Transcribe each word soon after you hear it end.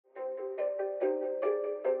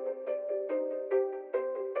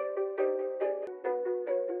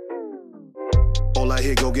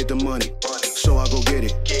get the money, so I go get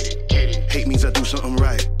it. Hate means I do something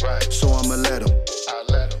right, so I'ma let him.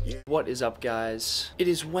 What is up, guys? It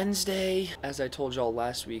is Wednesday. As I told y'all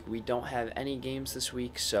last week, we don't have any games this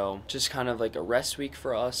week, so just kind of like a rest week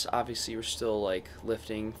for us. Obviously, we're still like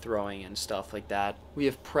lifting, throwing, and stuff like that. We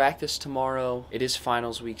have practice tomorrow. It is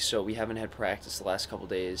finals week, so we haven't had practice the last couple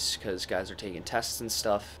days because guys are taking tests and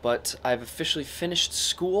stuff. But I've officially finished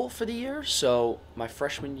school for the year, so my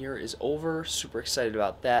freshman year is over. Super excited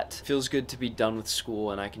about that. Feels good to be done with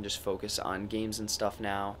school and I can just focus on games and stuff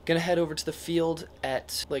now. Gonna head over to the field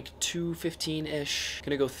at like 2:15-ish.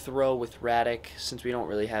 Gonna go throw with Radek since we don't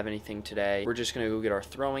really have anything today. We're just gonna go get our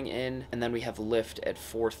throwing in, and then we have lift at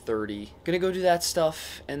 4:30. Gonna go do that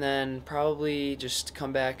stuff and then probably just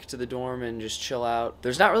come back to the dorm and just chill out.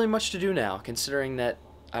 There's not really much to do now, considering that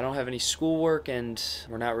I don't have any schoolwork and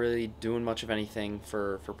we're not really doing much of anything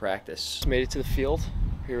for practice. Just made it to the field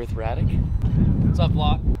here with Radek. What's up,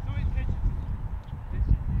 Block?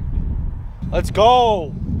 Let's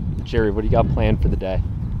go! Jerry, what do you got planned for the day?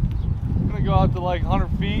 I'm gonna go out to like 100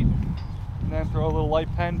 feet and then throw a little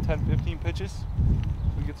light pen, 10-15 pitches.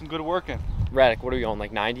 We get some good work in. Radek, what are we going,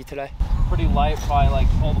 like 90 today? Pretty light, probably like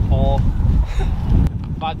pull the pole,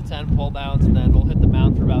 5 to 10 pull downs, and then we'll hit the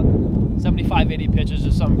mound for about 75-80 pitches,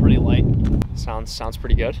 just something pretty light. Sounds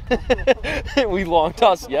pretty good. We long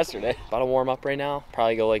tossed yesterday. About to warm up right now.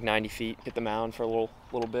 Probably go like 90 feet, hit the mound for a little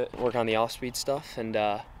bit, work on the off-speed stuff, and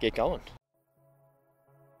get going.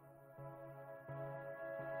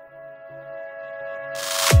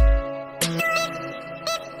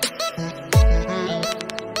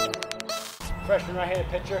 Freshman right-handed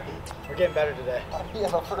pitcher. We're getting better today. Yeah,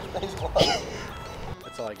 my first base glove.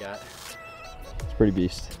 That's all I got. It's pretty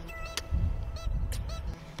beast.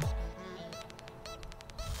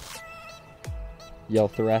 Yell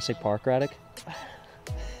Thoracic Park, Radek.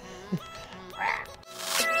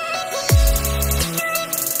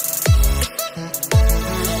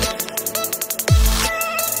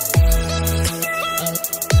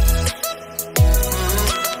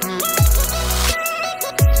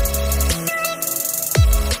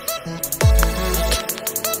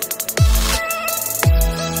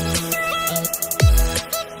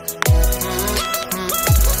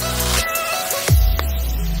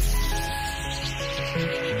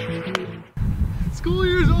 School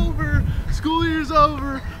year's over! School year's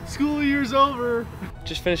over! School year's over!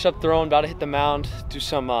 Just finished up throwing, about to hit the mound, do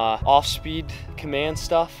some off-speed command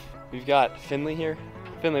stuff. We've got Finley here.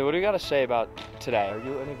 Finley, what do you got to say about today? Are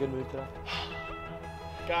you in a good mood today?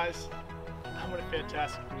 Guys, I'm in a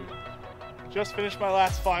fantastic mood. Just finished my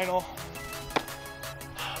last final.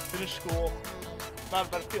 Finished school. Not a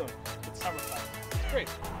better feeling. It's summertime. It's great.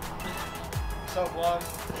 What's up,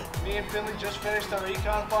 Vlog? Me and Finley just finished our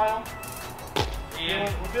econ final.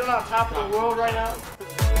 Yeah. We're feeling on top of the world right now.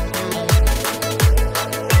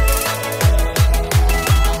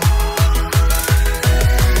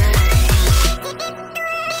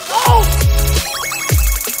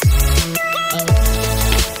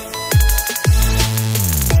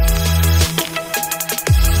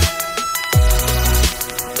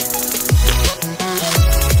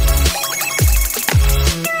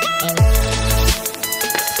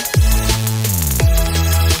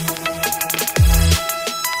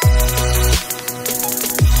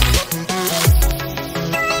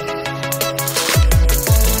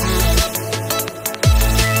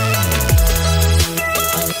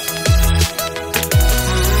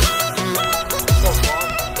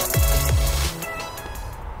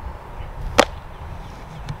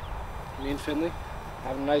 Me and Finley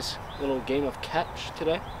have a nice little game of catch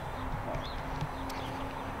today.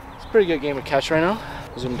 It's a pretty good game of catch right now.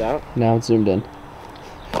 Zoomed out. Now it's zoomed in.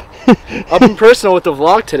 Up and personal with the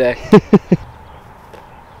vlog today.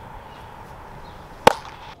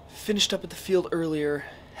 Finished up at the field earlier,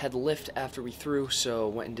 had lift after we threw, so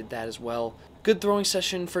went and did that as well. Good throwing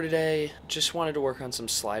session for today. Just wanted to work on some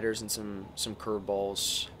sliders and some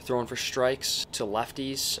curveballs. Throwing for strikes to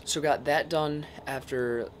lefties. So got that done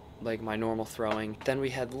after like my normal throwing. Then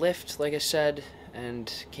we had lift, like I said,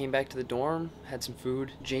 and came back to the dorm, had some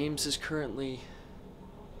food. James is currently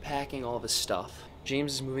packing all of his stuff.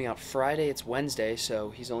 James is moving out Friday, it's Wednesday,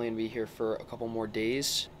 so he's only gonna be here for a couple more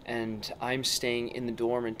days. And I'm staying in the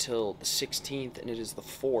dorm until the 16th, and it is the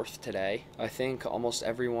 4th today. I think almost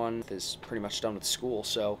everyone is pretty much done with school,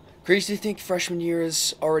 so crazy to think freshman year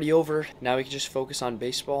is already over. Now we can just focus on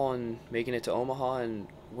baseball and making it to Omaha and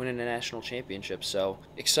winning a national championship. So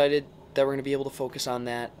excited that we're gonna be able to focus on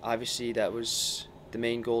that. Obviously that was the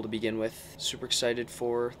main goal to begin with. Super excited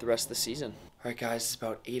for the rest of the season. Alright guys, it's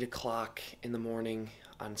about 8 o'clock in the morning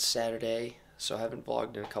on Saturday, so I haven't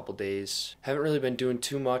vlogged in a couple days. Haven't really been doing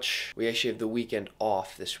too much. We actually have the weekend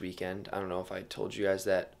off this weekend. I don't know if I told you guys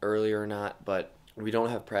that earlier or not, but we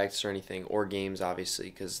don't have practice or anything, or games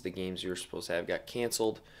obviously, because the games we were supposed to have got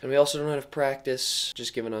canceled. And we also don't have practice,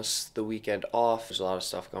 just giving us the weekend off. There's a lot of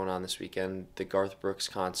stuff going on this weekend. The Garth Brooks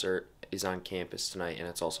concert is on campus tonight, and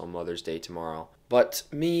it's also Mother's Day tomorrow. But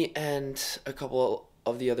me and a couple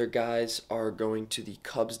of the other guys are going to the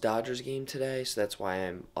Cubs-Dodgers game today, so that's why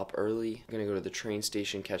I'm up early. I'm going to go to the train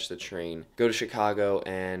station, catch the train, go to Chicago,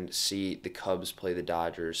 and see the Cubs play the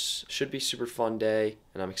Dodgers. Should be a super fun day,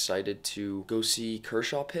 and I'm excited to go see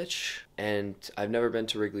Kershaw pitch. And I've never been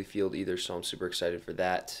to Wrigley Field either, so I'm super excited for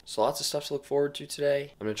that. So lots of stuff to look forward to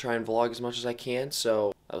today. I'm going to try and vlog as much as I can,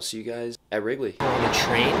 so I'll see you guys at Wrigley. We're on the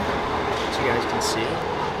train, as you guys can see.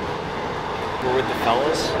 We're with the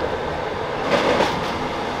fellas.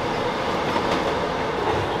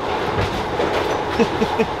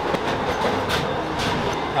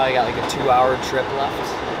 Probably got like a 2-hour trip left.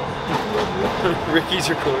 Ricky's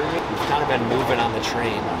recording me. We've kind of been moving on the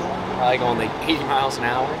train. Probably going like 80 miles an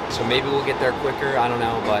hour. So maybe we'll get there quicker, I don't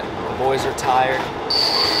know, but the boys are tired.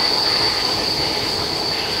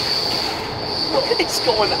 What is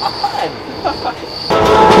going on?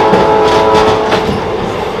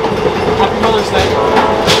 Happy Mother's Day.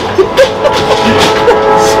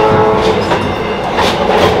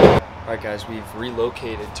 Alright guys, we've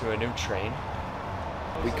relocated to a new train.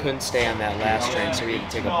 We couldn't stay on that last train, so we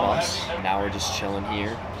had to take a bus. Now we're just chilling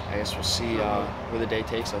here. I guess we'll see where the day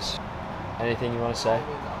takes us. Anything you want to say?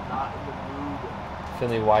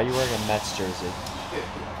 Finley, why are you wearing a Mets jersey?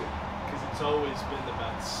 Because it's always been the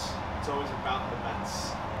Mets. It's always about the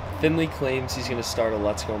Mets. Finley claims he's going to start a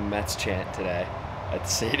Let's Go Mets chant today at the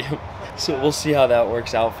stadium. So we'll see how that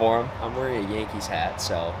works out for him. I'm wearing a Yankees hat,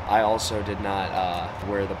 so I also did not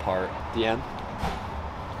wear the part. DM?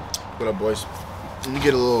 What up, boys? Let me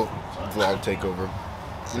get a little vlog takeover.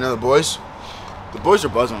 You know the boys? The boys are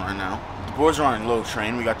buzzing right now. The boys are on a little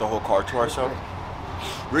train. We got the whole car to ourselves.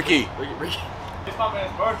 Ricky. It's my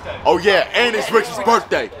man's birthday. Oh yeah, and it's Ricky's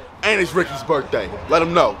birthday. And it's Ricky's birthday. Let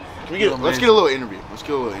him know. Let's get a little interview. Let's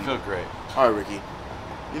get a little interview. I feel great. All right, Ricky.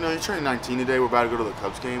 You know, you're turning 19 today. We're about to go to the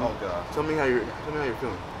Cubs game. Oh God. Tell me how you're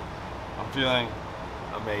feeling. I'm feeling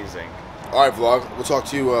amazing. All right, vlog. We'll talk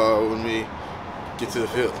to you when we get to the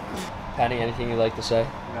field. Patty, anything you'd like to say?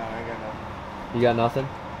 No, I got nothing. You got nothing?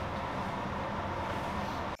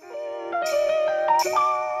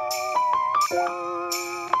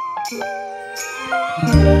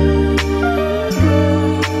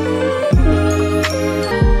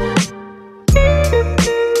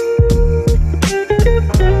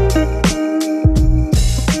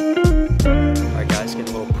 Alright guys,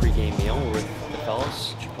 getting a little pregame meal with the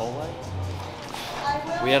fellas, Chipotle.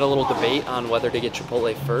 We had a little debate on whether to get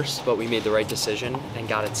Chipotle first, but we made the right decision and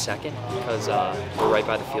got it second because we're right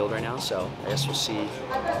by the field right now, so I guess we'll see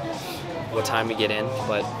what time we get in,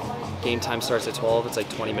 but game time starts at 12. It's like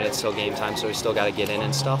 20 minutes till game time, so we still got to get in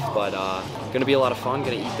and stuff, but gonna be a lot of fun.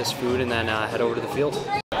 Gonna eat this food and then head over to the field.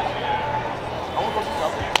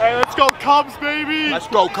 Hey, let's go Cubs, baby! Let's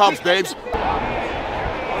go Cubs, babes.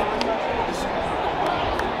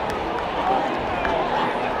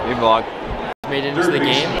 Hey vlog. Made it into the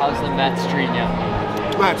game. How's the Mets treating you?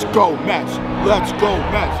 Let's go Mets. Let's go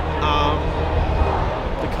Mets.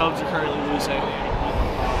 The Cubs are currently losing.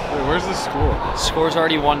 Wait, where's the score? Score's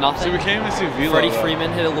already 1-0. See, we came to see Vila. Freddie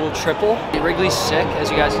Freeman hit a little triple. Wrigley's sick, as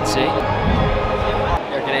you guys can see.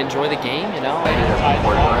 They're gonna enjoy the game, you know.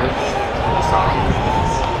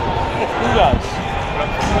 Who does?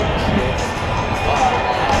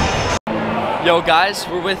 Yo guys,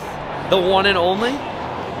 we're with the one and only.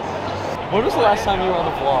 When was the last time you were on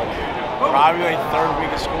the vlog? Probably like third week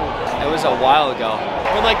of school. It was a while ago.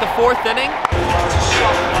 We're in like the 4th inning.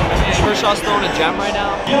 Kershaw's throwing a gem right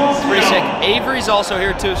now. It's pretty sick. Avery's also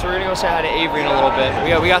here too, so we're gonna go say hi to Avery in a little bit.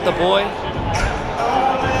 We got the boy.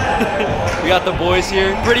 We got the boys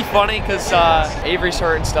here. Pretty funny because Avery's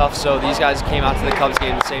hurt and stuff, so these guys came out to the Cubs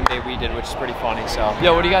game the same day we did, which is pretty funny. So,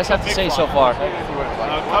 yo, what do you guys have to say so far?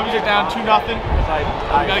 Cubs are down 2-0. We got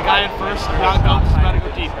a guy in first. Now Cubs is about to go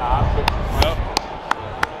deep. Yep.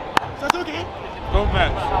 That's okay. Go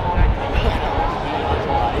Mets.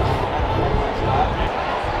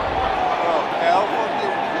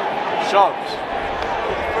 Sharps.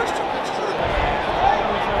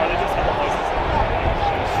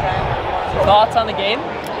 Thoughts on the game?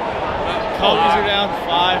 Cubs are down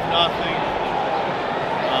 5-0.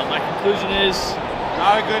 My conclusion is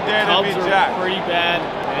Not a good day to Cubs be are Jack. pretty bad,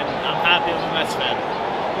 and I'm happy I'm a Mets fan.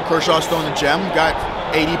 Kershaw's throwing the gem. Got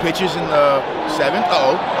 80 pitches in the 7th.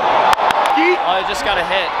 Oh, he just got a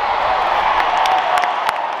hit.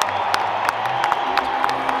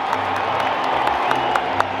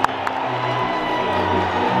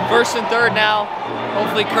 first and third now.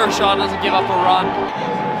 Hopefully Kershaw doesn't give up a run.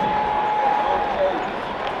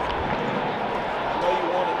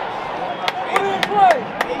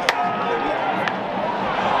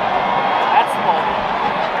 That's the ball.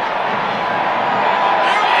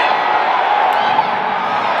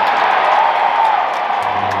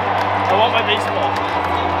 I want my baseball.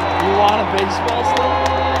 You want a baseball still?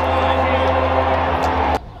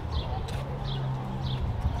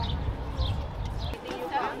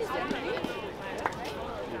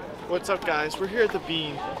 What's up, guys? We're here at the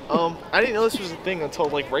Bean. I didn't know this was a thing until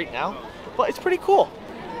like right now, but it's pretty cool.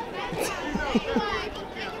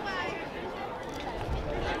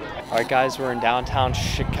 All right, guys, we're in downtown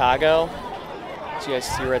Chicago. So you guys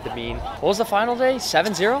see we're at the Bean. What was the final day?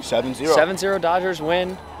 7-0? 7-0. 7-0 Dodgers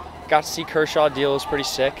win. Got to see Kershaw deal. It was pretty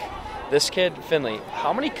sick. This kid, Finley,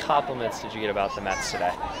 how many compliments did you get about the Mets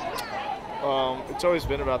today? It's always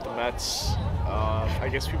been about the Mets. I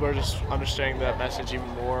guess people are just understanding that message even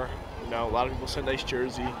more. You know, a lot of people say nice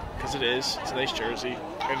jersey because it is. It's a nice jersey.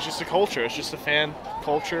 And it's just a culture. It's just a fan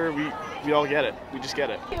culture. We all get it. We just get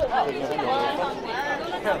it.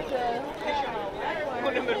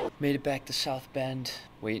 Made it back to South Bend.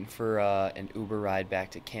 Waiting for an Uber ride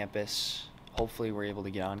back to campus. Hopefully we're able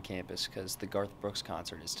to get on campus because the Garth Brooks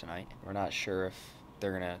concert is tonight. We're not sure if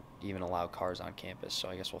they're going to even allow cars on campus, so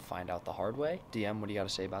I guess we'll find out the hard way. DM, what do you got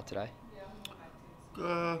to say about today?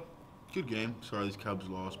 Good game. Sorry these Cubs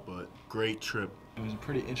lost, but great trip. It was a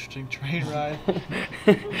pretty interesting train ride.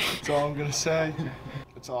 That's all I'm gonna say.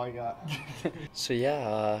 That's all I got. So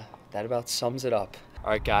yeah, that about sums it up. All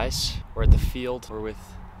right, guys, we're at the field. We're with.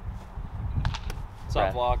 What's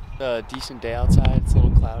up, vlog? A decent day outside. It's a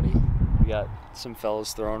little cloudy. We got some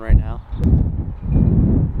fellas throwing right now.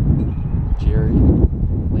 Jerry,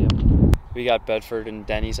 Liam. We got Bedford and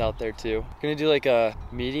Denny's out there too. Gonna do like a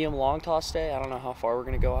medium long toss day. I don't know how far we're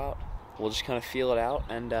gonna go out. We'll just kind of feel it out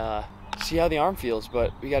and see how the arm feels.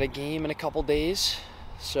 But we got a game in a couple days,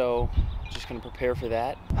 so just gonna prepare for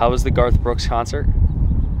that. How was the Garth Brooks concert?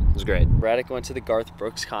 It was great. Braddock went to the Garth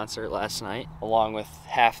Brooks concert last night along with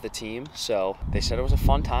half the team, so they said it was a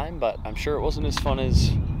fun time, but I'm sure it wasn't as fun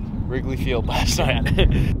as Wrigley Field last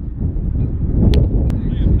night.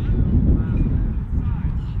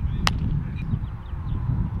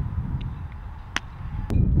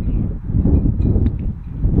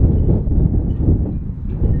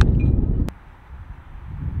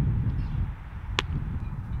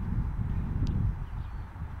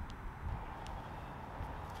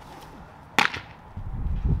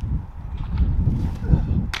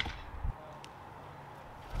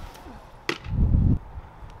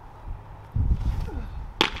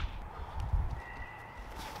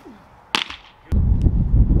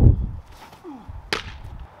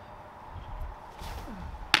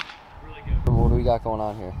 What do we got going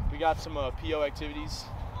on here? We got some PO activities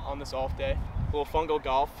on this off day. A little fungo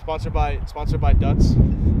golf, sponsored by Dutz.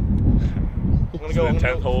 I'm gonna go.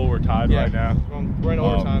 10th hole. We're tied right now. We're in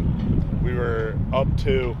overtime. We were up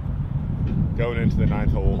 2 going into the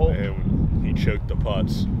 9th hole, and he choked the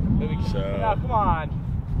putts. So yeah, come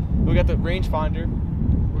on. We got the rangefinder.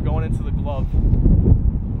 We're going into the glove.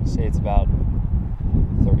 Say it's about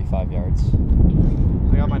 35 yards.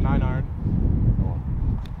 I got my 9-iron.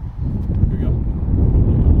 Here we go.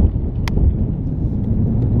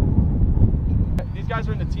 These guys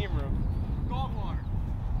are in the team room. Golf water.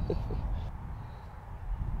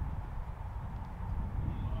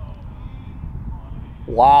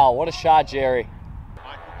 Wow, what a shot, Jerry.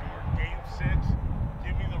 Michael Jordan, game 6.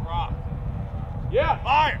 Give me the rock. Yeah.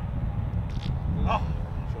 Fire. Oh,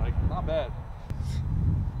 Not bad.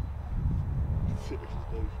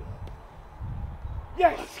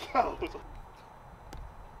 yes, go.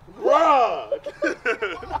 Rock.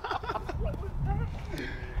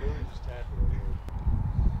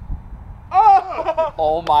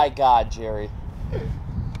 Oh my God, Jerry.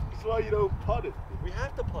 That's why you don't putt it. We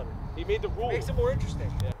have to putt it. He made the rule. Makes it more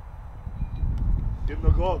interesting. Yeah. Give him the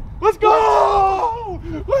glove. Let's go!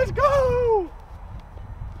 Let's go!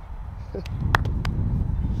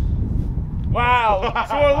 Wow,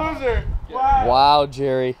 sore loser. Wow,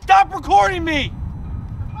 Jerry. Stop recording me!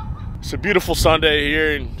 It's a beautiful Sunday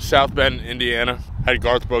here in South Bend, Indiana. Had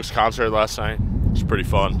Garth Brooks concert last night. It's pretty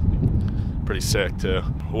fun. Pretty sick too.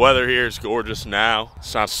 The weather here is gorgeous now.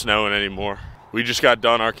 It's not snowing anymore. We just got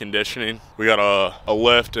done our conditioning. We got a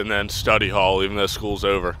lift and then study hall, even though school's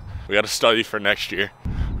over. We got to study for next year.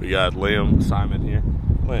 We got Liam, Simon here.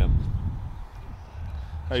 Liam,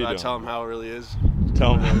 how you doing? Tell him how it really is.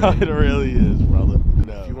 Tell him how it really is, brother.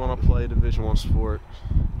 If you want to play Division I sport,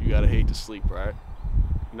 you gotta hate to sleep, right?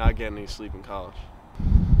 You're not getting any sleep in college.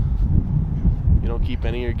 You don't keep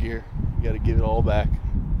any of your gear. You got to give it all back.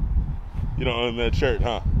 You don't own that shirt,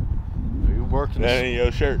 huh? We worked in That ain't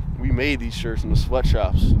your shirt. We made these shirts in the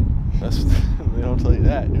sweatshops. That's they don't tell you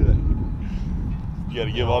that, do they? You got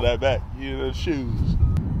to give all that back. You know, those shoes.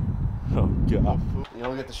 Oh God. You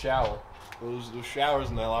don't get the shower. Those showers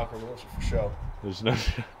in that locker room are for show. There's no.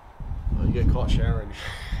 You get caught showering.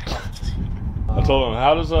 I told him,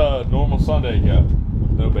 how does a normal Sunday go?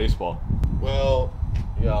 No baseball. Well,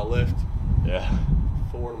 you gotta lift. Yeah.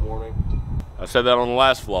 4 in the morning. I said that on the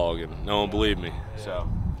last vlog, and no one believed me. So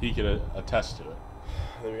he could attest to it.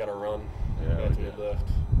 Then we gotta run. Yeah, After we we do. lift.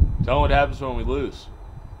 Tell them what happens when we lose.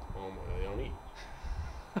 They don't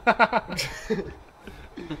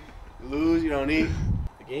eat. Lose, you don't eat.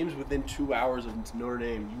 The game's within 2 hours of Notre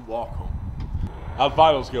Dame. You walk home. How'd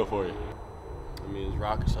finals go for you? I mean, it's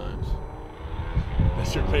rocket science.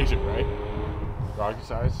 That's your major, right? Rocket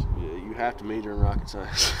science? Yeah, you have to major in rocket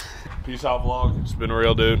science. Peace out, vlog. It's been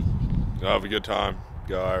real, dude. Go have a good time.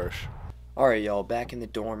 Go Irish. Alright, y'all, back in the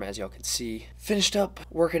dorm, as y'all can see. Finished up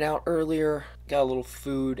working out earlier, got a little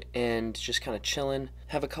food, and just kind of chilling.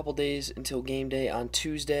 Have a couple days until game day on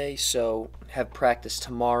Tuesday, so have practice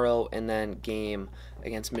tomorrow, and then game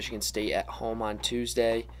against Michigan State at home on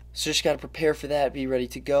Tuesday. So just got to prepare for that, be ready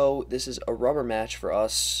to go. This is a rubber match for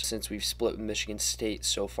us since we've split with Michigan State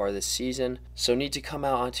so far this season. So need to come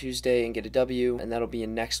out on Tuesday and get a W, and that'll be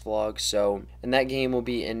in next vlog. And that game will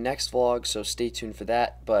be in next vlog, so stay tuned for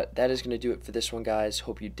that. But that is going to do it for this one, guys.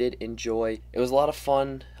 Hope you did enjoy. It was a lot of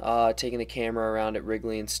fun taking the camera around at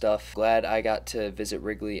Wrigley and stuff. Glad I got to visit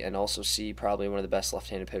Wrigley and also see probably one of the best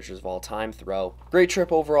left-handed pitchers of all time throw. Great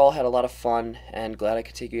trip overall, had a lot of fun, and glad I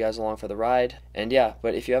could take you guys along for the ride. And yeah,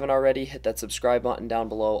 but if you haven't already, hit that subscribe button down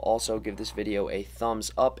below. Also, give this video a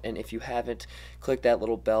thumbs up, and if you haven't, click that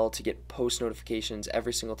little bell to get post notifications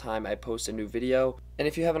every single time I post a new video. And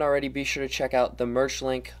if you haven't already, be sure to check out the merch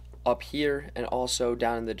link up here and also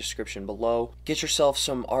down in the description below. Get yourself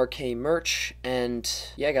some RK merch, and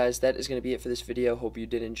yeah, guys, that is going to be it for this video. Hope you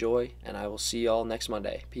did enjoy, and I will see y'all next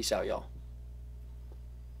Monday. Peace out, y'all.